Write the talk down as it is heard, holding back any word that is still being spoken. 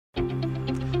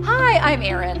I'm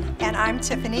Erin. And I'm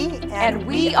Tiffany. And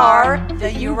we are the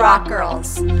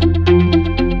URockGirls.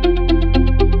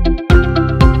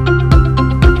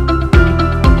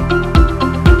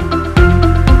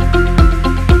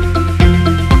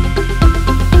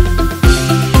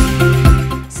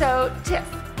 So, Tiff,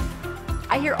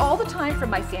 I hear all the time from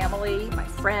my family, my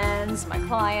friends, my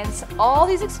clients, all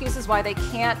these excuses why they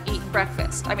can't eat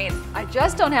breakfast. I mean, I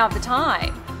just don't have the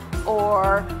time.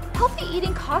 Or healthy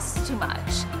eating costs too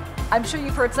much. I'm sure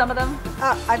you've heard some of them.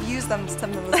 I've used some of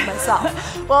those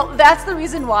myself. Well, that's the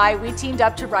reason why we teamed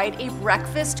up to write a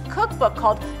breakfast cookbook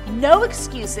called No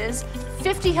Excuses,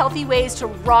 50 Healthy Ways to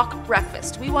Rock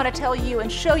Breakfast. We want to tell you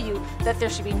and show you that there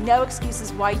should be no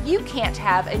excuses why you can't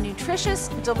have a nutritious,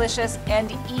 delicious, and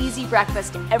easy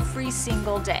breakfast every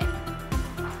single day.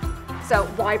 So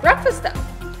why breakfast though?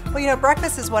 Well, you know,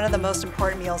 breakfast is one of the most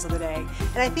important meals of the day.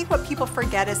 And I think what people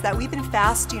forget is that we've been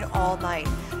fasting all night.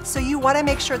 So you want to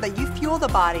make sure that you fuel the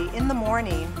body in the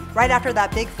morning, right after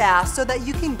that big fast, so that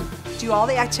you can do all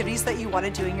the activities that you want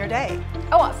to do in your day.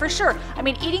 Oh, for sure. I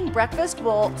mean, eating breakfast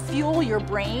will fuel your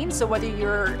brain. So whether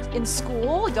you're in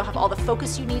school, you'll have all the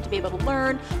focus you need to be able to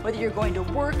learn. Whether you're going to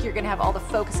work, you're going to have all the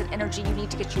focus and energy you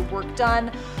need to get your work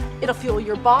done. It'll fuel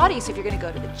your body. So if you're going to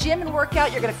go to the gym and work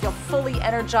out, you're going to feel fully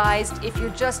energized. If you're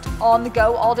just on the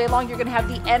go all day long, you're going to have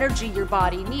the energy your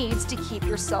body needs to keep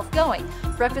yourself going.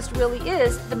 Breakfast really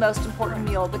is the most important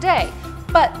meal of the day.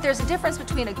 But there's a difference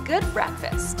between a good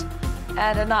breakfast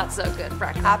and a not so good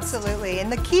breakfast. Absolutely. And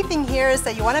the key thing here is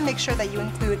that you want to make sure that you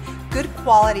include good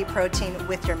quality protein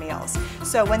with your meals.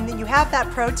 So when you have that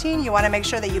protein, you want to make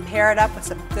sure that you pair it up with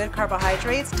some good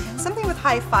carbohydrates, something with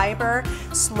high fiber,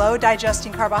 slow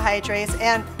digesting carbohydrates.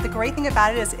 And the great thing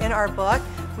about it is in our book,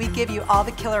 we give you all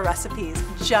the killer recipes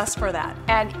just for that.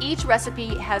 And each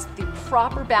recipe has the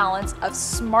proper balance of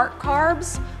smart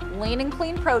carbs, lean and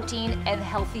clean protein, and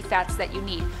healthy fats that you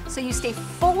need. So you stay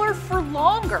fuller for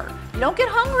longer. You don't get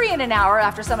hungry in an hour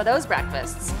after some of those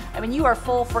breakfasts. I mean, you are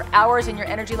full for hours and your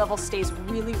energy level stays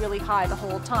really, really high the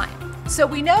whole time. So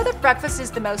we know that breakfast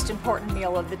is the most important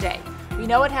meal of the day. We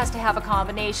know it has to have a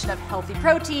combination of healthy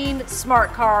protein,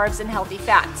 smart carbs, and healthy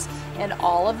fats. And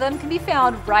all of them can be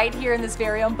found right here in this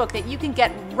very own book that you can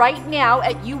get right now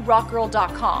at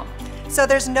URockGirl.com. So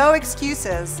there's no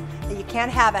excuses that you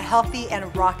can't have a healthy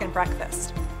and rockin'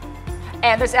 breakfast.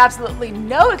 And there's absolutely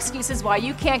no excuses why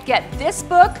you can't get this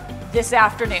book this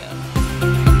afternoon.